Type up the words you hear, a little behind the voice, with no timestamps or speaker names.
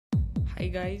Hi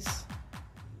guys,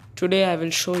 today I will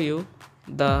show you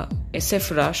the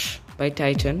SF Rush by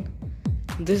Titan.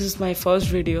 This is my first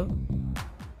video,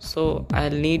 so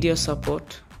I'll need your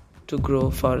support to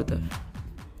grow further.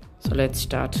 So let's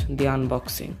start the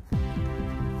unboxing.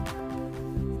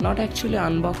 Not actually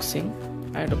unboxing,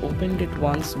 I had opened it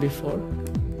once before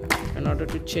in order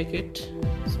to check it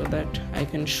so that I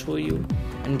can show you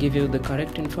and give you the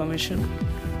correct information.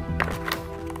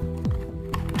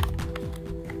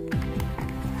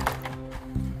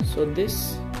 So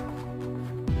this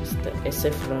is the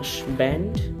SF Rush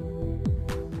band.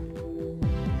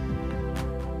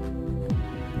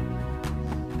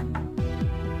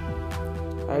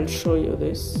 I'll show you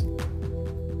this.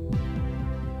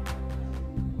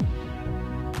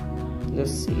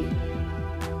 Just see,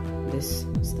 this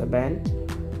is the band.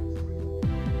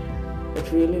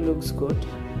 It really looks good.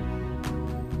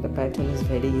 The pattern is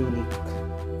very unique.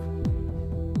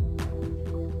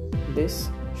 This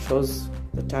shows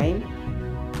the time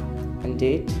and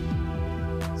date,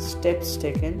 steps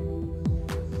taken,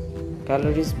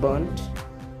 calories burnt,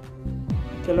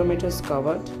 kilometers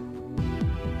covered,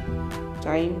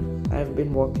 time I have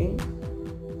been walking.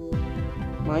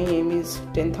 My aim is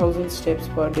 10,000 steps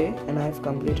per day and I have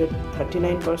completed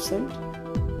 39%,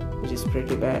 which is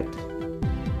pretty bad.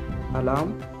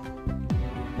 Alarm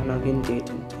and again date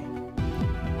and time.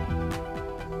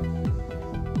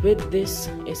 With this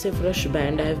SF Rush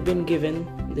band, I have been given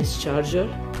this charger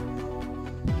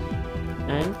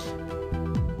and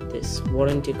this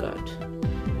warranty card.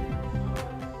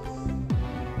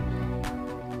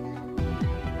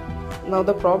 Now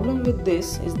the problem with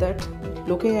this is that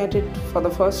looking at it for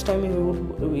the first time,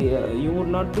 you would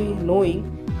not be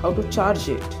knowing how to charge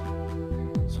it.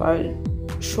 So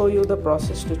I'll show you the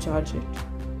process to charge it.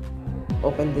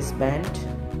 Open this band.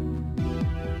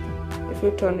 If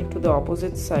you turn it to the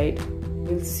opposite side,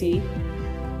 you'll see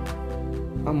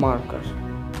a marker,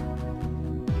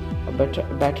 a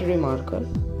battery marker.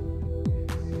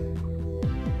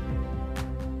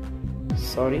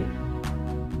 Sorry,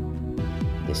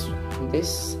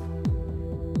 this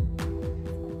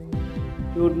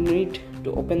you would need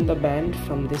to open the band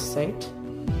from this side.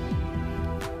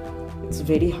 It's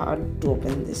very hard to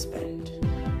open this band.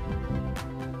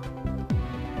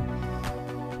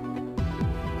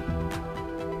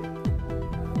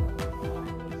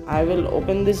 I will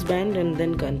open this band and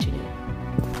then continue.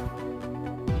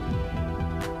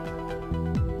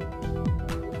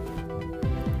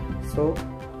 So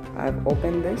I have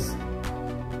opened this.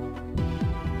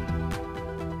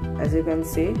 As you can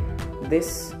see,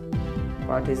 this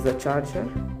part is the charger,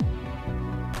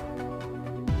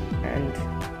 and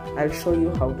I'll show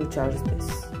you how to charge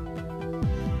this.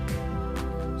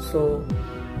 So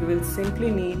you will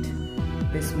simply need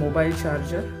this mobile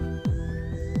charger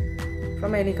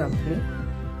from any company.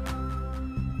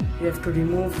 You have to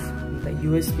remove the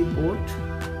USB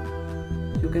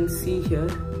port. You can see here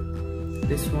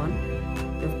this one.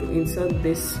 You have to insert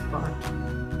this part,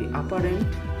 the upper end,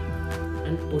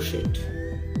 and push it.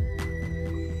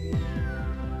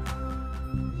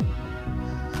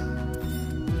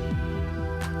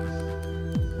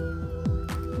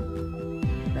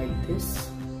 Like this,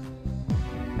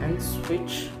 and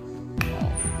switch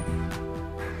off.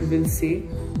 You will see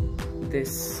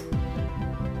this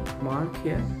mark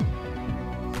here.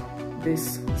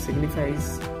 This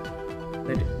signifies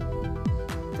that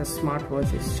the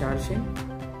smartwatch is charging.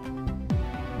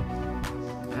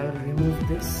 I will remove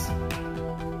this,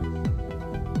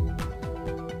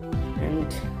 and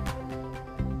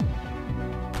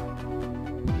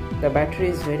the battery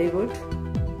is very good.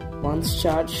 Once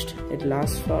charged, it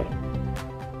lasts for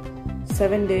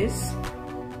 7 days.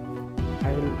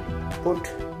 I will put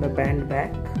the band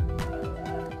back.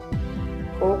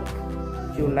 Hope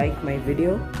you like my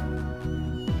video.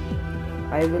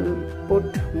 I will put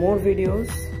more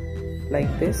videos like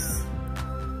this.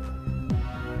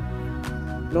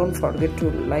 Don't forget to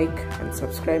like and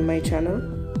subscribe my channel.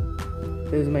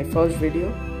 This is my first video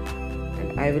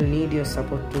and I will need your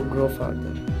support to grow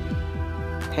further.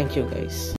 Thank you guys.